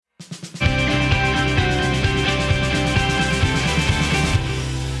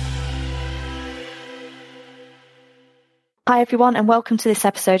Hi, everyone, and welcome to this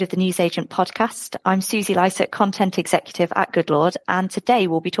episode of the Newsagent podcast. I'm Susie Lysaght, Content Executive at Goodlord, and today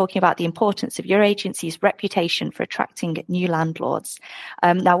we'll be talking about the importance of your agency's reputation for attracting new landlords.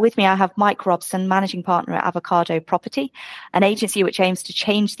 Now, with me, I have Mike Robson, Managing Partner at Avocado Property, an agency which aims to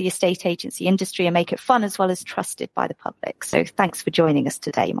change the estate agency industry and make it fun as well as trusted by the public. So thanks for joining us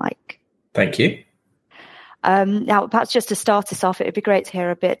today, Mike. Thank you. Now, perhaps just to start us off, it would be great to hear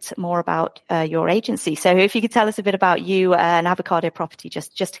a bit more about your agency. So if you could tell us a bit about you and Avocado Property,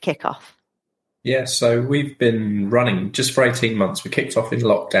 just to kick off. Yeah, so we've been running just for 18 months. We kicked off in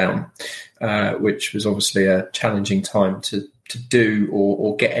lockdown, which was obviously a challenging time to do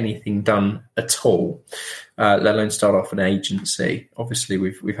or get anything done at all, let alone start off an agency. Obviously,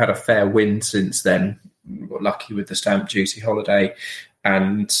 we've had a fair win since then. We got lucky with the stamp duty holiday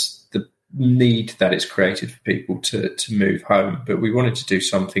and the need that it's created for people to move home. But we wanted to do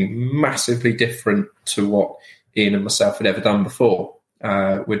something massively different to what Ian and myself had ever done before.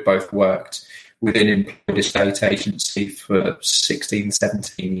 We'd both worked within employed estate agency for 16,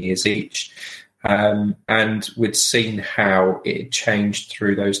 17 years each. And we'd seen how it had changed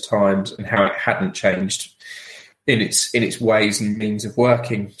through those times and how it hadn't changed in its ways and means of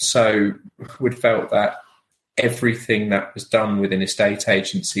working. So we'd felt that everything that was done within estate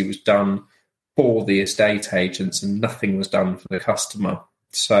agency was done for the estate agents and nothing was done for the customer.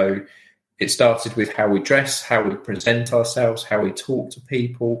 So it started with how we dress, how we present ourselves, how we talk to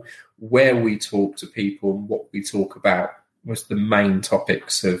people, where we talk to people, and what we talk about was the main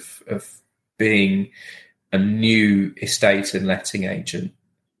topics of being a new estate and letting agent.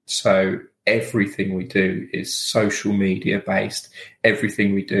 So everything we do is social media based.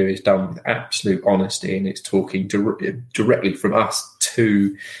 Everything we do is done with absolute honesty, and it's talking directly from us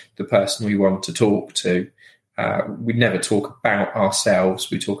to the person we want to talk to. We never talk about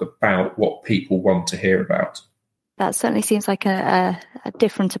ourselves. We talk about what people want to hear about. That certainly seems like a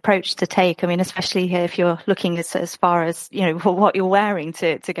different approach to take. I mean, especially if you're looking as far as, you know, what you're wearing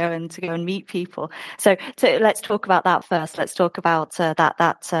to go and meet people. So let's talk about that first. Let's talk about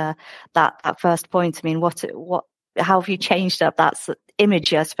that first point. I mean, how have you changed up that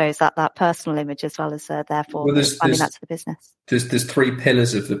image? I suppose that personal image as well as therefore expanding that to the business. There's three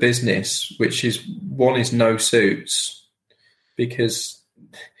pillars of the business, which is one is no suits, because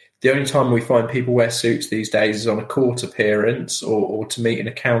the only time we find people wear suits these days is on a court appearance or to meet an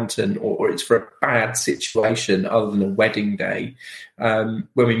accountant, or it's for a bad situation other than a wedding day. When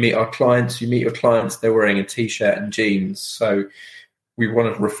we meet our clients, they're wearing a T-shirt and jeans. So we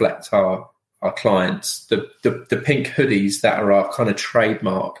want to reflect our clients. The pink hoodies that are our kind of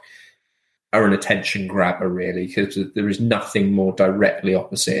trademark are an attention grabber, really, because there is nothing more directly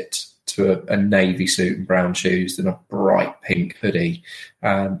opposite to a navy suit and brown shoes than a bright pink hoodie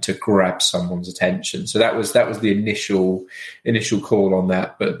to grab someone's attention. So that was the initial call on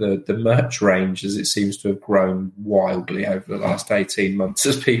that. But the merch range, as it seems to have grown wildly over the last 18 months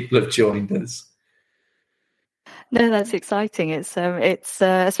as people have joined us. No, that's exciting. It's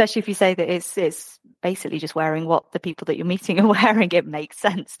especially if you say that it's basically just wearing what the people that you're meeting are wearing. It makes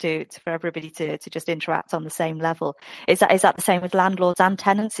sense for everybody to just interact on the same level. Is that the same with landlords and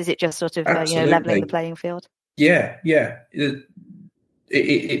tenants? Is it just sort of leveling the playing field? Yeah.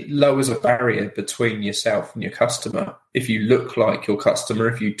 It lowers a barrier between yourself and your customer. If you look like your customer,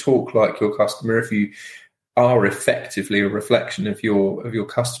 if you talk like your customer, if you are effectively a reflection of your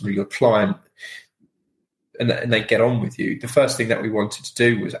customer, your client, and they get on with you. The first thing that we wanted to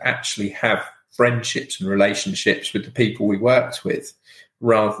do was actually have friendships and relationships with the people we worked with,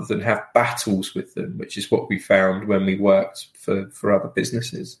 rather than have battles with them, which is what we found when we worked for other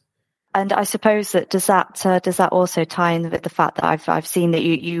businesses. And I suppose that does that also tie in with the fact that I've seen that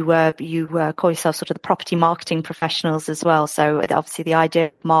you call yourself sort of the property marketing professionals as well. So obviously the idea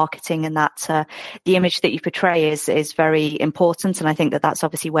of marketing and that the image that you portray is very important, and I think that that's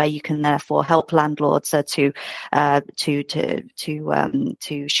obviously where you can therefore help landlords to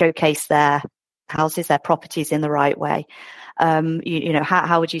showcase their houses, their properties in the right way.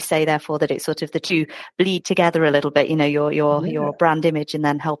 How would you say therefore that it's sort of the two bleed together a little bit, your brand image and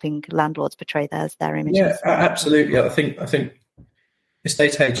then helping landlords portray their images? Yeah, absolutely. I think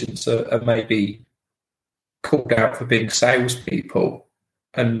estate agents are maybe called out for being salespeople,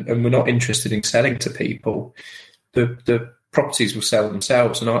 and we're not interested in selling to people. The properties will sell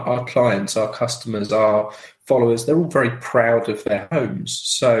themselves, and our clients, our customers, our followers, they're all very proud of their homes.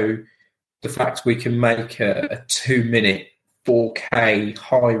 So the fact we can make a 2-minute 4K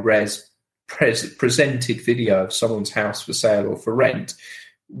high-res presented video of someone's house for sale or for rent,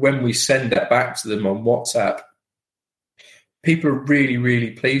 when we send that back to them on WhatsApp, people are really,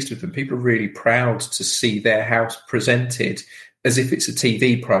 really pleased with them. People are really proud to see their house presented as if it's a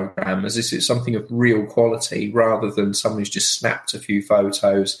TV program, as if it's something of real quality, rather than someone who's just snapped a few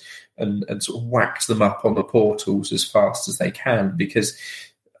photos and sort of whacked them up on the portals as fast as they can. Because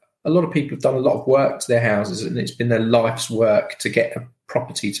a lot of people have done a lot of work to their houses, and it's been their life's work to get a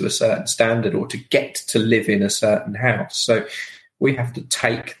property to a certain standard or to get to live in a certain house. So we have to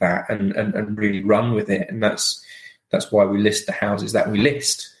take that and really run with it. And that's why we list the houses that we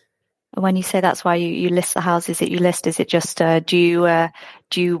list. When you say that's why you list the houses that you list, is it just do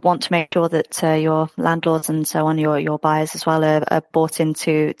you want to make sure that your landlords and so on, your buyers as well, are bought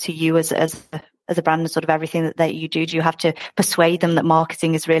into you as a brand and sort of everything that you do? Do you have to persuade them that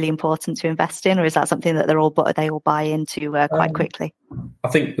marketing is really important to invest in, or is that something that they all buy into quite quickly? I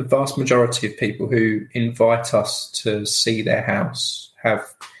think the vast majority of people who invite us to see their house have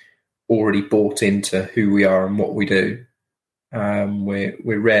already bought into who we are and what we do.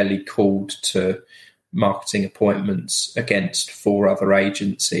 We're rarely called to marketing appointments against 4 other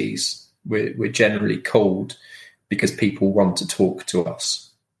agencies. We're generally called because people want to talk to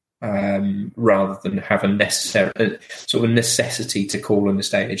us, rather than have a sort of necessity to call an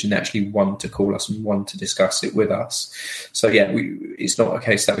estate agent, actually want to call us and want to discuss it with us. So yeah, it's not a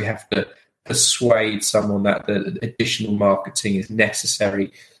case that we have to persuade someone that the additional marketing is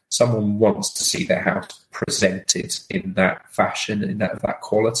necessary. Someone wants to see their house presented in that fashion, in that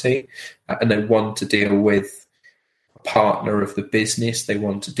quality, and they want to deal with a partner of the business. They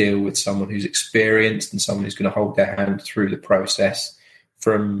want to deal with someone who's experienced and someone who's going to hold their hand through the process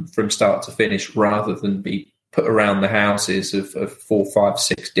from start to finish, rather than be put around the houses of 4, 5,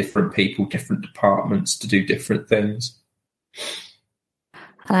 6 different people, different departments to do different things.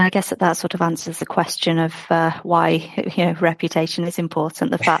 And I guess that sort of answers the question of why reputation is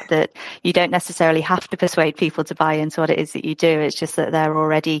important. The fact that you don't necessarily have to persuade people to buy into what it is that you do. It's just that they're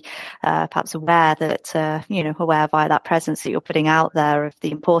already perhaps aware that aware via that presence that you're putting out there of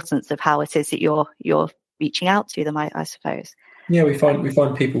the importance of how it is that you're reaching out to them, I suppose. Yeah, we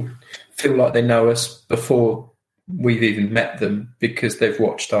find people feel like they know us before we've even met them, because they've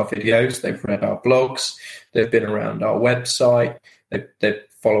watched our videos, they've read our blogs, they've been around our website, they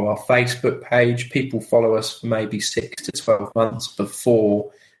follow our Facebook page. People follow us for maybe 6 to 12 months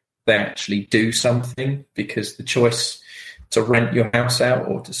before they actually do something, because the choice to rent your house out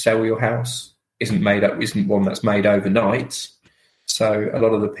or to sell your house isn't one that's made overnight. So a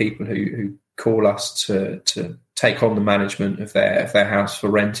lot of the people who call us to take on the management of their house for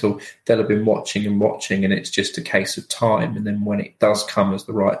rental, they'll have been watching, and it's just a case of time. And then when it does come as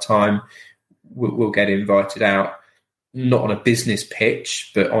the right time, we'll get invited out, not on a business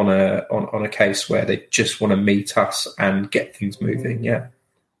pitch, but on a case where they just want to meet us and get things moving. Yeah.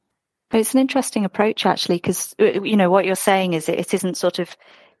 It's an interesting approach, actually, because what you're saying is it isn't sort of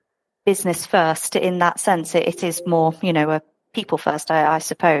business first in that sense. It is more a people first, I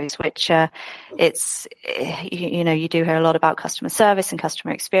suppose, which it's you do hear a lot about customer service and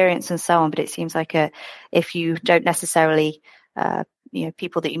customer experience and so on, but it seems like if you don't necessarily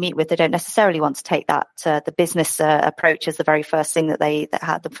people that you meet with, they don't necessarily want to take that the business approach as the very first thing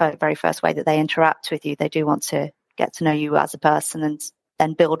the very first way that they interact with you. They do want to get to know you as a person and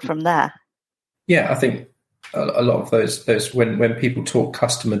then build from there. Yeah, I think a lot of those when people talk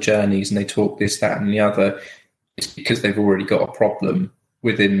customer journeys and they talk this, that, and the other, it's because they've already got a problem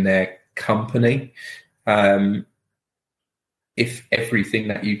within their company. If everything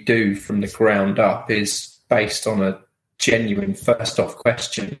that you do from the ground up is based on a genuine first off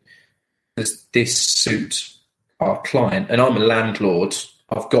question, does this suit our client? And I'm a landlord,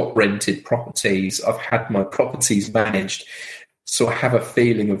 I've got rented properties, I've had my properties managed, so I have a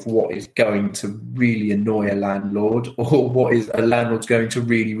feeling of what is going to really annoy a landlord, or what is a landlord's going to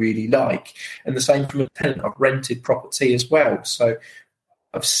really, really like. And the same from a tenant. I've rented property as well, so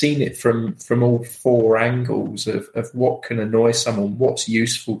I've seen it from all 4 angles of what can annoy someone, what's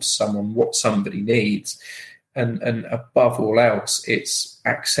useful to someone, what somebody needs. And above all else, it's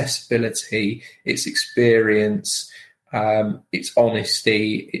accessibility, it's experience, it's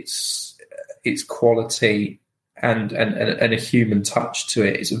honesty, it's quality, and a human touch to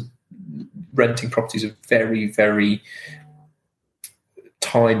it. Renting property is a very, very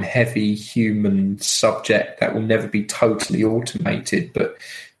time-heavy human subject that will never be totally automated, but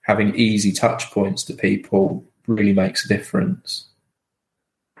having easy touch points to people really makes a difference.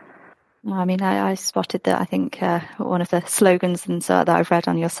 I mean, I spotted that. I think one of the slogans that I've read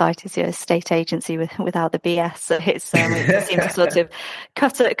on your site is your estate agency without the BS. So it seems to sort of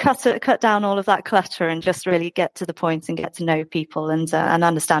cut down all of that clutter and just really get to the point and get to know people and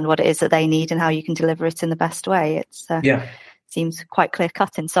understand what it is that they need and how you can deliver it in the best way. seems quite clear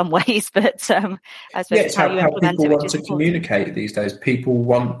cut in some ways, but I suppose it's how people want to communicate these days. People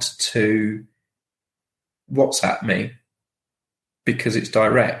want to WhatsApp me because it's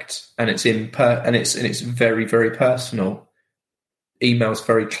direct and it's and it's very, very personal. Email's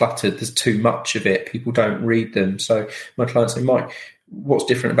very cluttered. There's too much of it. People don't read them. So my clients say, Mike, what's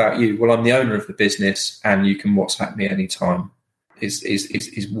different about you? Well, I'm the owner of the business and you can WhatsApp me anytime.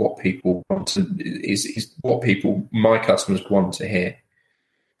 Is what people want to, is what people, my customers, want to hear,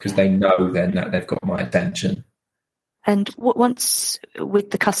 because they know then that they've got my attention. And once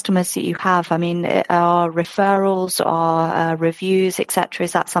with the customers that you have, I mean, are referrals, are reviews, etc.,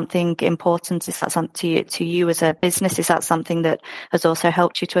 is that something important? Is that something to you as a business? Is that something that has also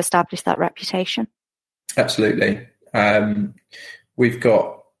helped you to establish that reputation? Absolutely. We've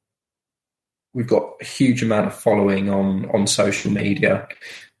got a huge amount of following on social media,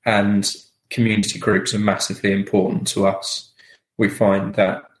 and community groups are massively important to us. We find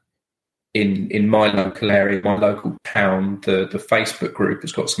that in my local area, my local town, the Facebook group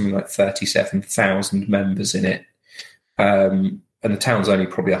has got something like 37,000 members in it. And the town's only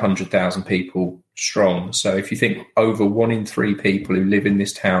probably 100,000 people strong. So if you think over 1 in 3 people who live in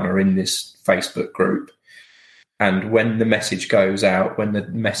this town are in this Facebook group, and when the message goes out,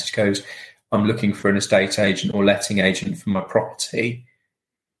 I'm looking for an estate agent or letting agent for my property,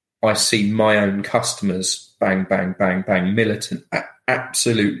 I see my own customers, bang, bang, bang, bang, militant,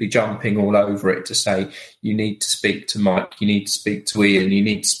 absolutely jumping all over it to say, you need to speak to Mike, you need to speak to Ian, you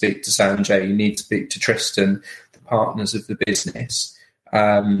need to speak to Sanjay, you need to speak to Tristan, the partners of the business.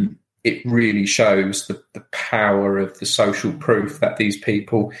 It really shows the power of the social proof that these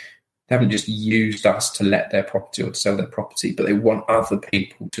people, they haven't just used us to let their property or to sell their property, but they want other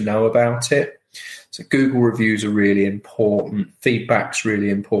people to know about it. So Google reviews are really important, feedback's really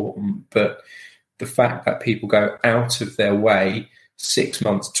important, but the fact that people go out of their way 6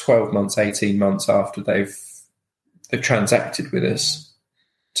 months, 12 months, 18 months after they've transacted with us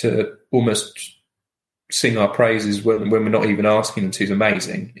to almost sing our praises when we're not even asking them to is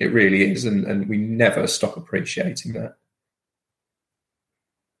amazing. It really is, and we never stop appreciating that.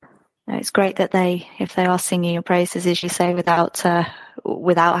 It's great that if they are singing your praises, as you say, without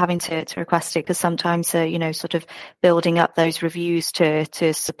having to request it, because sometimes sort of building up those reviews to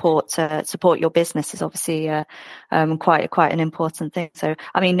support your business is obviously quite an important thing. So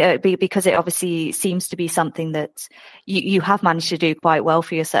I mean, because it obviously seems to be something that you have managed to do quite well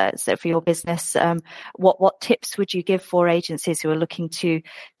for your business. What tips would you give for agencies who are looking to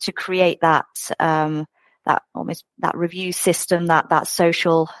create that review system, that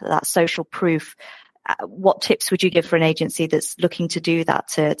social proof? What tips would you give for an agency that's looking to do that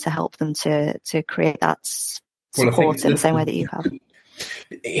to help them to create that support in the same way that you have?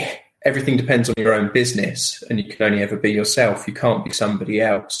 Everything depends on your own business, and you can only ever be yourself. You can't be somebody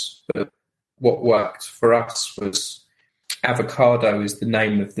else. But what worked for us was Avocado is the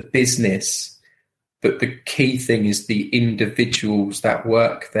name of the business, but the key thing is the individuals that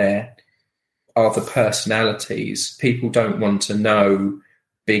work there are the personalities. People don't want to know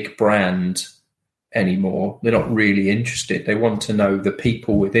big brand anymore. They're not really interested. They want to know the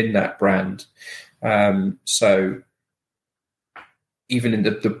people within that brand. So even in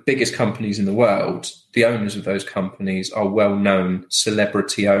the biggest companies in the world, the owners of those companies are well-known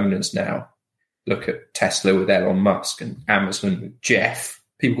celebrity owners now. Look at Tesla with Elon Musk and Amazon with Jeff.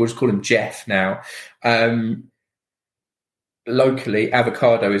 People just call him Jeff now. Locally,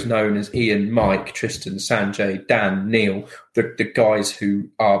 Avocado is known as Ian, Mike, Tristan, Sanjay, Dan, Neil, the guys who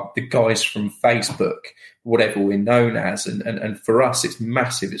are the guys from Facebook, whatever we're known as. And for us, it's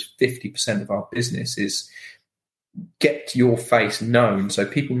massive. It's 50% of our business is get your face known so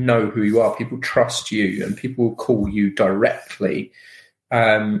people know who you are, people trust you, and people will call you directly,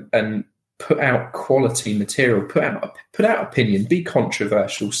 and put out quality material, put out opinion, be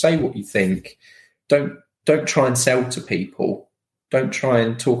controversial, say what you think. Don't try and sell to people. Don't try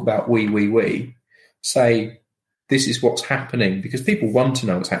and talk about we. Say, this is what's happening, because people want to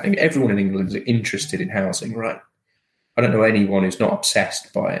know what's happening. Everyone in England is interested in housing, right? I don't know anyone who's not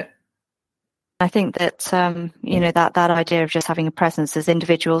obsessed by it. I think that that idea of just having a presence as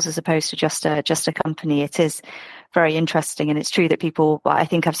individuals as opposed to just a company, it is very interesting. And it's true that people, I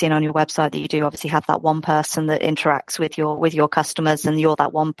think I've seen on your website that you do obviously have that one person that interacts with your customers, and you're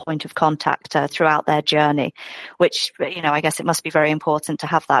that one point of contact throughout their journey, which, I guess it must be very important to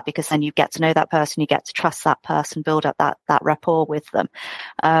have that, because then you get to know that person, you get to trust that person, build up that rapport with them.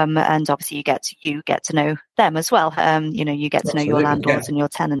 And obviously you get to know them as well. You get to know your landlords and your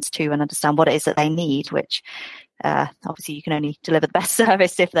tenants too, and understand what it is that they need, which obviously you can only deliver the best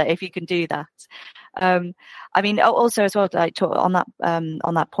service if you can do that. I mean, also as well, like on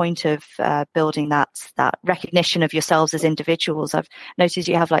that point of building that recognition of yourselves as individuals, I've noticed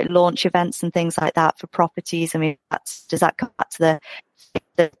you have like launch events and things like that for properties. I mean, does that come back to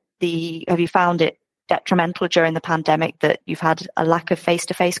the have you found it detrimental during the pandemic that you've had a lack of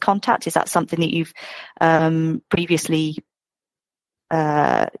face-to-face contact? Is that something that you've previously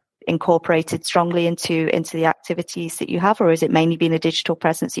incorporated strongly into the activities that you have, or has it mainly been a digital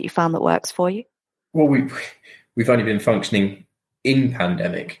presence that you found that works for you? Well, we've only been functioning in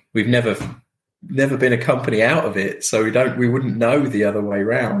pandemic. We've never been a company out of it, so we wouldn't know the other way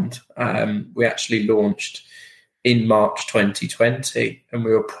round. We actually launched in March 2020, and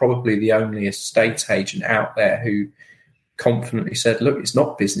we were probably the only estate agent out there who confidently said, look, it's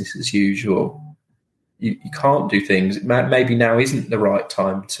not business as usual. You can't do things. Maybe now isn't the right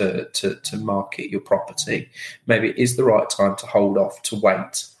time to market your property. Maybe it is the right time to hold off, to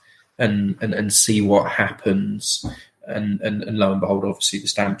wait and see what happens. And lo and behold, obviously the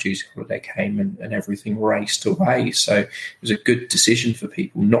stamp duty holiday came and everything raced away. So it was a good decision for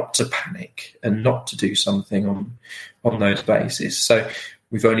people not to panic and not to do something on those bases. So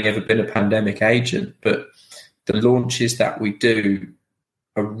we've only ever been a pandemic agent, but the launches that we do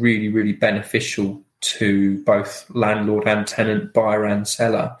are really, really beneficial to both landlord and tenant, buyer and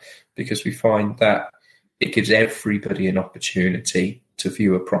seller, because we find that it gives everybody an opportunity to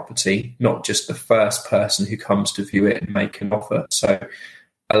view a property, not just the first person who comes to view it and make an offer. So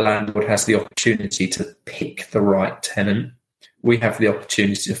a landlord has the opportunity to pick the right tenant. We have the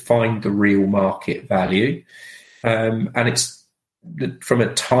opportunity to find the real market value. And it's from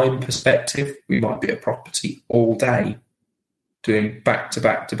a time perspective, we might be at a property all day doing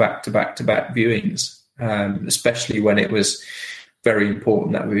back-to-back viewings, especially when it was very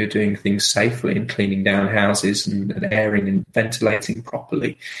important that we were doing things safely and cleaning down houses and airing and ventilating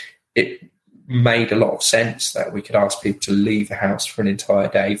properly. It made a lot of sense that we could ask people to leave the house for an entire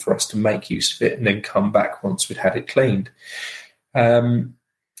day for us to make use of it and then come back once we'd had it cleaned. And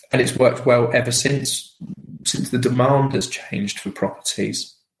it's worked well ever since the demand has changed for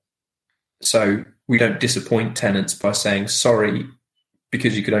properties. So we don't disappoint tenants by saying, sorry,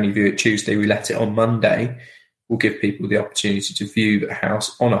 because you could only view it Tuesday, we let it on Monday. We'll give people the opportunity to view the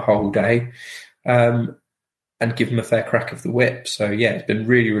house on a whole day and give them a fair crack of the whip. So, yeah, it's been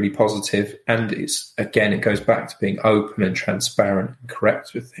really, really positive. And it goes back to being open and transparent and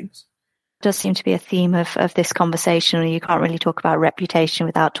correct with things. Does seem to be a theme of this conversation. You can't really talk about reputation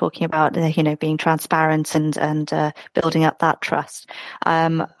without talking about being transparent and building up that trust. I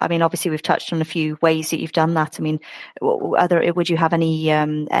mean, obviously we've touched on a few ways that you've done that. I mean, would you have any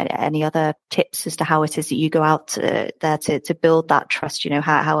other tips as to how it is that you go out there to build that trust?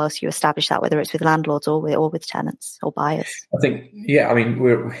 How else you establish that, whether it's with landlords or with tenants or buyers? I think, I mean,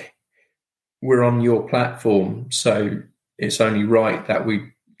 we're on your platform, so it's only right that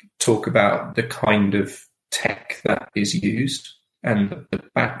we talk about the kind of tech that is used and the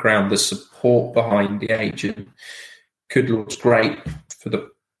background, the support behind the agent. Goodlord's great for the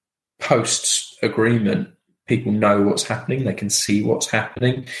post-agreement. People know what's happening. They can see what's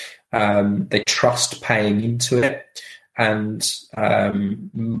happening. They trust paying into it, and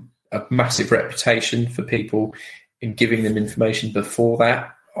a massive reputation for people in giving them information before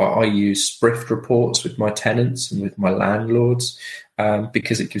that. I use Sprift reports with my tenants and with my landlords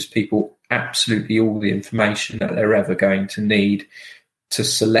because it gives people absolutely all the information that they're ever going to need to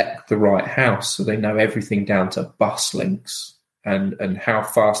select the right house. So they know everything down to bus links and how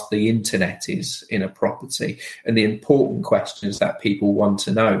fast the internet is in a property. And the important questions that people want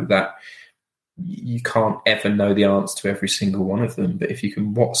to know that you can't ever know the answer to every single one of them. But if you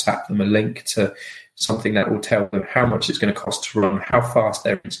can WhatsApp them a link to something that will tell them how much it's going to cost to run, how fast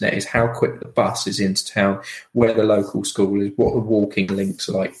their internet is, how quick the bus is into town, where the local school is, what the walking links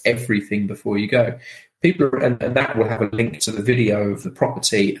are like, everything before you go. And that will have a link to the video of the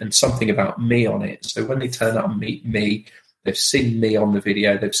property and something about me on it. So when they turn up and meet me, they've seen me on the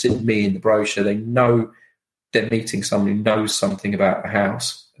video, they've seen me in the brochure, they know they're meeting someone who knows something about the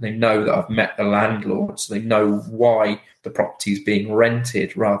house. They know that I've met the landlord, so they know why the property is being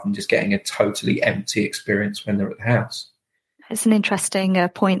rented rather than just getting a totally empty experience when they're at the house. It's an interesting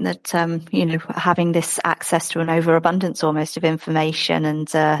point that, having this access to an overabundance almost of information and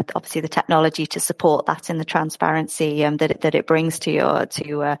obviously the technology to support that in the transparency that it brings to your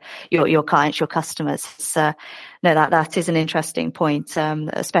clients, your customers. That is an interesting point,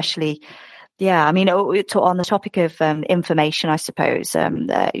 especially Yeah, I mean, on the topic of information, I suppose,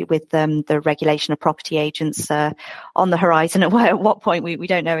 with the regulation of property agents on the horizon, at what point we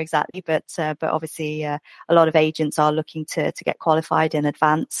don't know exactly, but obviously a lot of agents are looking to get qualified in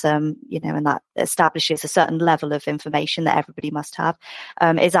advance, and that establishes a certain level of information that everybody must have.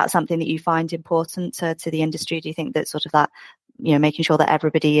 Is that something that you find important to the industry? Do you think that sort of that, making sure that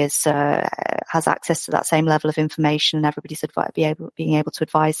everybody has access to that same level of information and everybody's being able to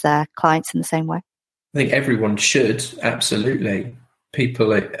advise their clients in the same way? I think everyone should, absolutely.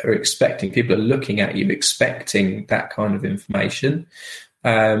 People are looking at you expecting that kind of information.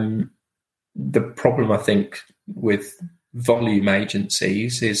 The problem, I think, with volume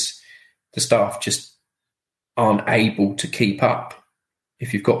agencies is the staff just aren't able to keep up.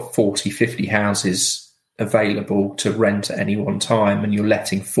 If you've got 40, 50 houses available to rent at any one time and you're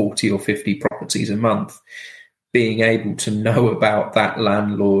letting 40 or 50 properties a month, being able to know about that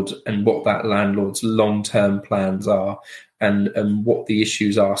landlord and what that landlord's long-term plans are and what the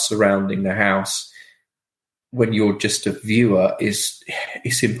issues are surrounding the house when you're just a viewer is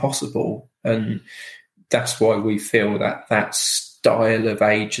impossible. And that's why we feel that style of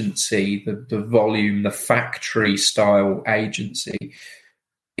agency, the volume, the factory style agency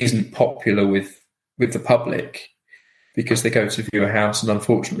isn't popular with the public, because they go to view a house and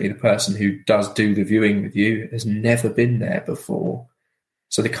unfortunately the person who does do the viewing with you has never been there before.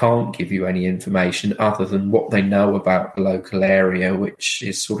 So they can't give you any information other than what they know about the local area, which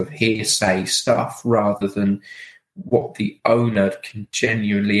is sort of hearsay stuff rather than what the owner can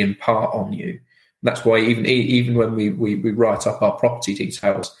genuinely impart on you. That's why even when we write up our property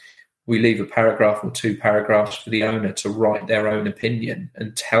details, we leave a paragraph or 2 paragraphs for the owner to write their own opinion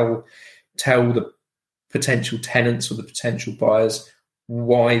and tell the potential tenants or the potential buyers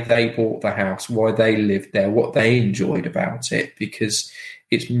why they bought the house, why they lived there, what they enjoyed about it, because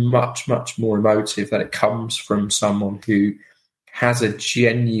it's much, much more emotive that it comes from someone who has a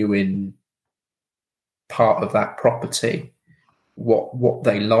genuine part of that property, what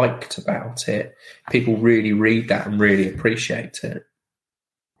they liked about it. People really read that and really appreciate it.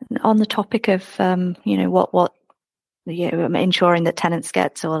 On the topic of, what ensuring that tenants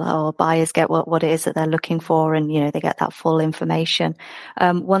get or buyers get what it is that they're looking for, and they get that full information.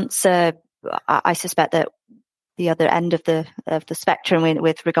 Once I suspect that the other end of the spectrum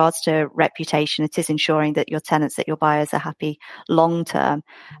with regards to reputation, it is ensuring that your tenants, that your buyers are happy long term.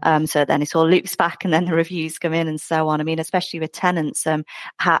 So then it all loops back, and then the reviews come in and so on. I mean, especially with tenants,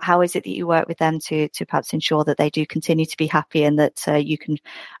 how is it that you work with them to perhaps ensure that they do continue to be happy, and that you can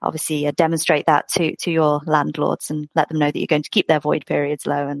obviously demonstrate that to your landlords and let them know that you're going to keep their void periods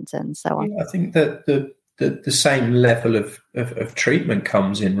low and so on? I think that the same level of treatment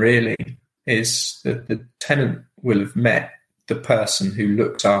comes in, really, is that the tenant will have met the person who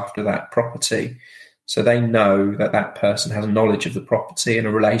looks after that property. So they know that person has knowledge of the property and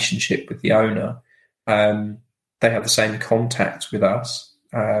a relationship with the owner. They have the same contacts with us.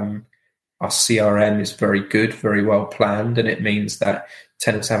 Our CRM is very good, very well planned, and it means that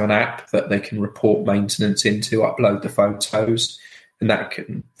tenants have an app that they can report maintenance into, upload the photos, and that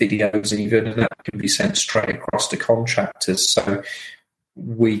can videos even, and that can be sent straight across to contractors. So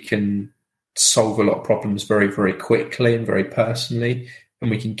we can solve a lot of problems very, very quickly and very personally, and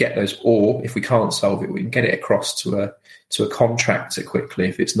we can get those, or if we can't solve it, we can get it across to a contractor quickly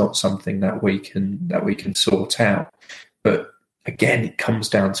if it's not something that we can sort out. But again, it comes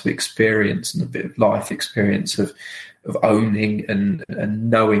down to experience and a bit of life experience of owning and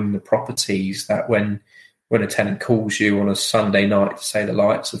knowing the properties, that when a tenant calls you on a Sunday night to say the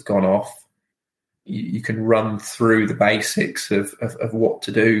lights have gone off, you can run through the basics of what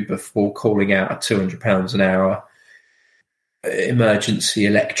to do before calling out a £200 an hour emergency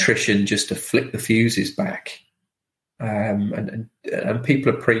electrician just to flick the fuses back. And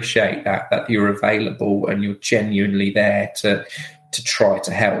people appreciate that you're available and you're genuinely there to try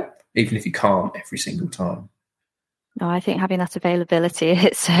to help, even if you can't every single time. No, I think having that availability,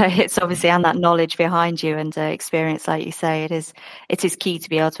 it's obviously, and that knowledge behind you and experience, like you say, it is key to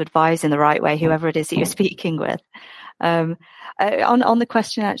be able to advise in the right way, whoever it is that you're speaking with. On the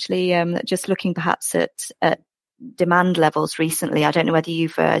question, actually, just looking perhaps at demand levels recently, I don't know whether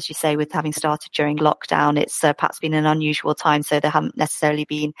you've, as you say, with having started during lockdown, it's perhaps been an unusual time, so there haven't necessarily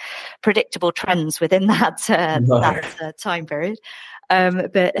been predictable trends within that time period.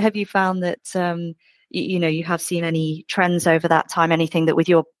 But have you found that you have seen any trends over that time, anything that with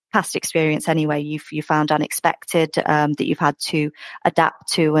your past experience anyway, you found unexpected, that you've had to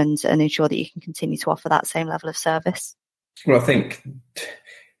adapt to and ensure that you can continue to offer that same level of service? Well, I think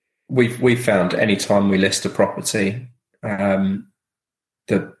we've found any time we list a property,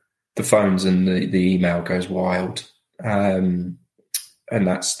 the the phones and the email goes wild. And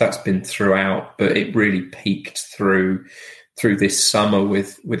that's been throughout, but it really peaked through this summer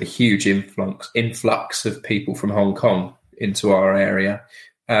with a huge influx of people from Hong Kong into our area,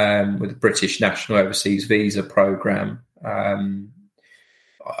 with the British National Overseas Visa Programme.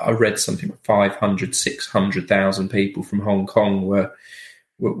 I read something like 500, 600,000 people from Hong Kong were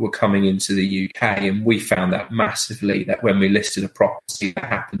coming into the UK, and we found that massively, that when we listed a property that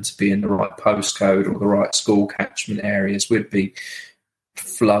happened to be in the right postcode or the right school catchment areas, we'd be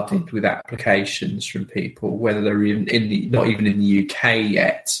flooded with applications from people, whether they're even not even in the UK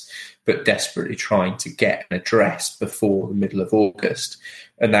yet, but desperately trying to get an address before the middle of August.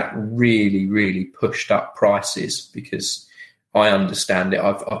 And that really, really pushed up prices, because I understand it.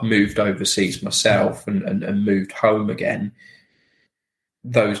 I've moved overseas myself and moved home again.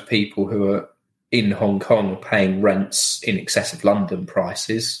 Those people who are in Hong Kong are paying rents in excess of London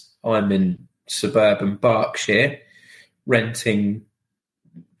prices. I'm in suburban Berkshire, renting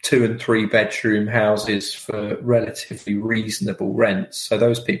 2 and 3 bedroom houses for relatively reasonable rents. So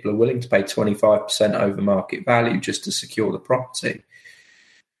those people are willing to pay 25% over market value just to secure the property.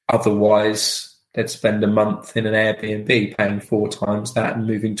 Otherwise, they'd spend a month in an Airbnb paying 4 times that and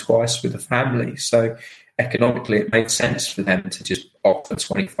moving twice with a family. So economically, it made sense for them to just offer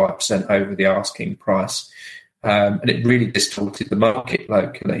 25% over the asking price. And it really distorted the market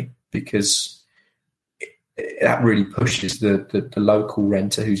locally, because that really pushes the local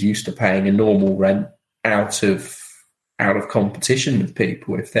renter who's used to paying a normal rent out of competition with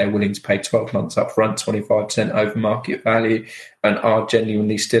people if they're willing to pay 12 months up front, 25% over market value, and are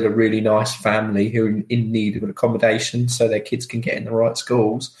genuinely still a really nice family who are in need of an accommodation so their kids can get in the right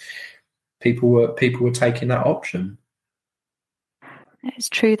schools. People were taking that option. It's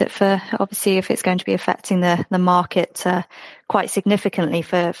true that obviously if it's going to be affecting the market quite significantly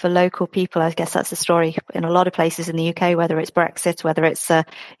for local people, I guess that's the story in a lot of places in the UK, whether it's Brexit, whether it's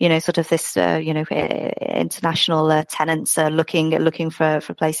sort of this international tenants looking for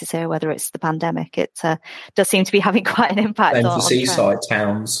places here, whether it's the pandemic. It does seem to be having quite an impact. And on seaside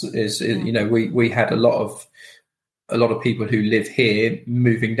towns we had a lot of people who live here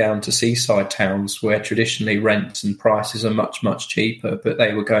moving down to seaside towns where traditionally rents and prices are much, much cheaper, but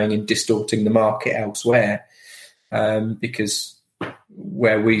they were going and distorting the market elsewhere, because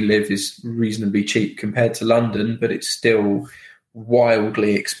where we live is reasonably cheap compared to London, but it's still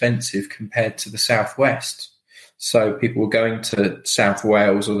wildly expensive compared to the southwest. So people were going to South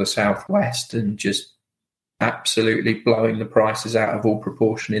Wales or the southwest and just absolutely blowing the prices out of all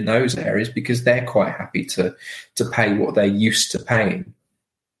proportion in those areas, because they're quite happy to pay what they're used to paying.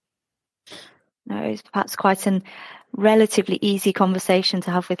 No, it's perhaps quite a relatively easy conversation to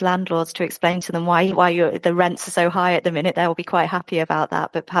have with landlords, to explain to them why the rents are so high at the minute. They'll be quite happy about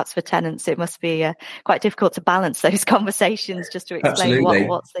that, but perhaps for tenants it must be quite difficult to balance those conversations, just to explain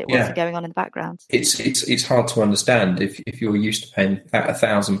what's going on in the background. It's hard to understand if you're used to paying about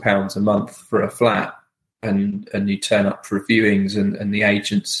 £1,000 a month for a flat, and you turn up for viewings and the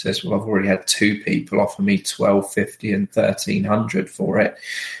agent says, well, I've already had 2 people offer me $1,250 and $1,300 for it.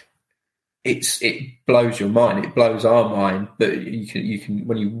 It blows your mind. It blows our mind. But you can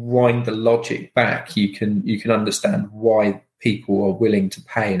when you wind the logic back, you can understand why people are willing to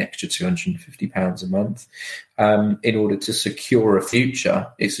pay an extra £250 a month in order to secure a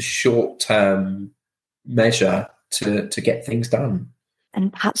future. It's a short-term measure to get things done.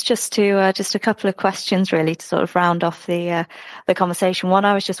 And perhaps just a couple of questions really to sort of round off the conversation. One,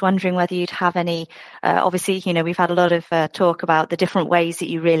 I was just wondering whether you'd have any, obviously, we've had a lot of talk about the different ways that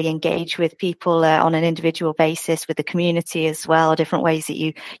you really engage with people on an individual basis, with the community as well, different ways that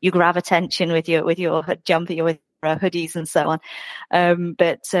you grab attention with your jumper, with your hoodies and so on.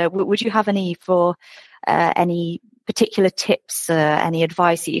 But would you have any particular tips, any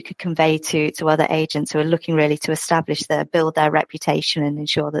advice that you could convey to other agents who are looking really to build their reputation and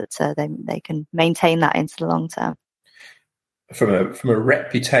ensure that they can maintain that into the long term? From a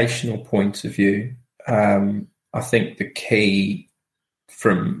reputational point of view, I think the key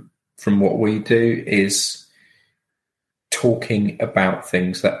from what we do is talking about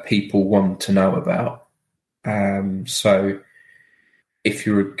things that people want to know about. So if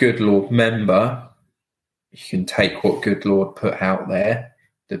you're a Good Lord member, you can take what Good Lord put out there,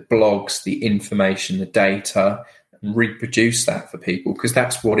 the blogs, the information, the data, and reproduce that for people, because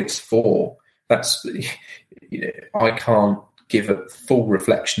that's what it's for. That's, I can't give a full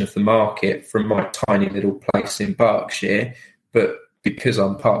reflection of the market from my tiny little place in Berkshire, but because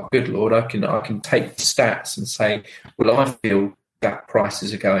I'm part of Good Lord, I can take the stats and say, well, I feel that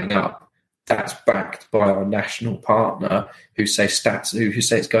prices are going up. that's backed by our national partner who say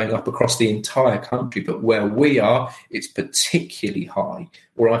it's going up across the entire country, but where we are, it's particularly high,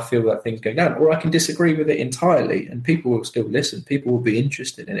 or I feel that things going down, or I can disagree with it entirely, and people will still listen. People will be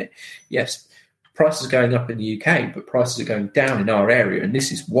interested in it. Yes, prices are going up in the UK, but prices are going down in our area, and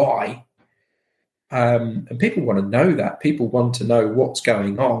this is why. And people want to know that. People want to know what's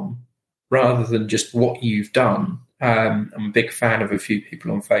going on rather than just what you've done. I'm a big fan of a few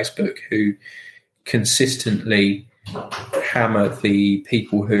people on Facebook who consistently hammer the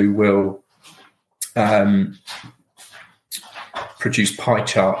people who will produce pie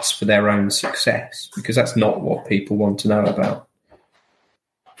charts for their own success, because that's not what people want to know about.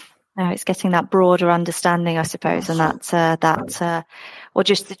 No, it's getting that broader understanding, I suppose, and or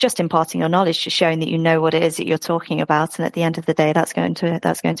just imparting your knowledge, just showing that you know what it is that you're talking about. And at the end of the day, that's going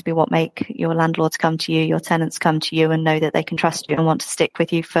to be what make your landlords come to you, your tenants come to you, and know that they can trust you and want to stick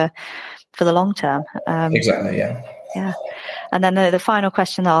with you for the long term. Exactly. Yeah. Yeah. And then the final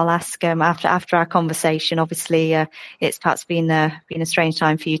question that I'll ask after our conversation, obviously, it's perhaps been a strange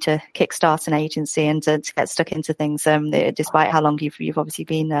time for you to kickstart an agency and to get stuck into things, despite how long you've obviously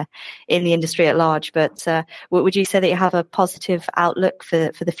been in the industry at large. But would you say that you have a positive outlook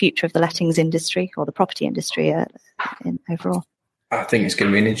for the future of the lettings industry or the property industry overall? I think it's going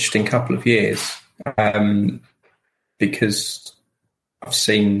to be an interesting couple of years, because I've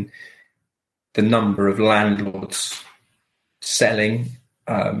seen the number of landlords selling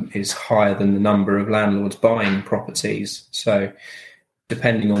is higher than the number of landlords buying properties. So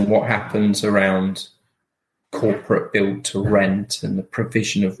depending on what happens around corporate build to rent and the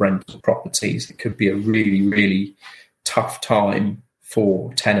provision of rental properties, it could be a really, really tough time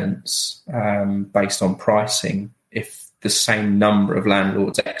for tenants based on pricing if the same number of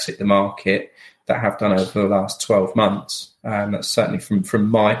landlords exit the market that have done over the last 12 months. That's certainly from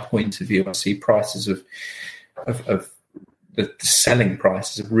my point of view. I see prices of the selling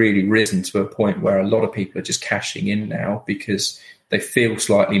prices have really risen to a point where a lot of people are just cashing in now because they feel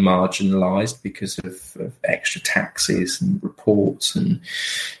slightly marginalised because of extra taxes and reports and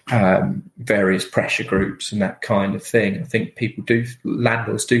various pressure groups and that kind of thing. I think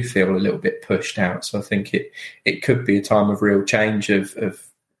landlords do feel a little bit pushed out. So I think it could be a time of real change of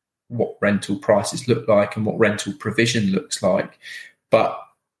what rental prices look like and what rental provision looks like. But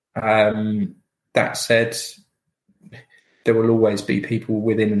that said, there will always be people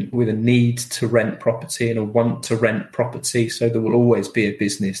with a need to rent property and a want to rent property. So there will always be a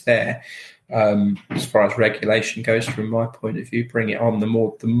business there. As far as regulation goes, from my point of view, bring it on. The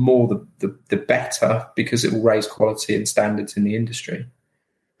more the better, because it will raise quality and standards in the industry.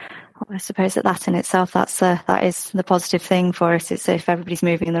 I suppose that in itself, that is the positive thing for us. It's if everybody's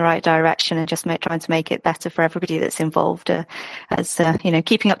moving in the right direction and just trying to make it better for everybody that's involved,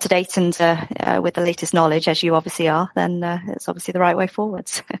 keeping up to date and with the latest knowledge, as you obviously are, then it's obviously the right way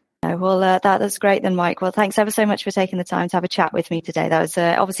forwards. Well, that's great then, Mike. Well, thanks ever so much for taking the time to have a chat with me today. That was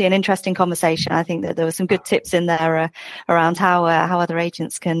obviously an interesting conversation. I think that there were some good tips in there around how other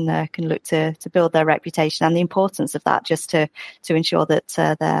agents can look to build their reputation and the importance of that, just to ensure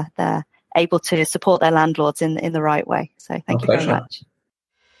that they're able to support their landlords in the right way. So thank you very much.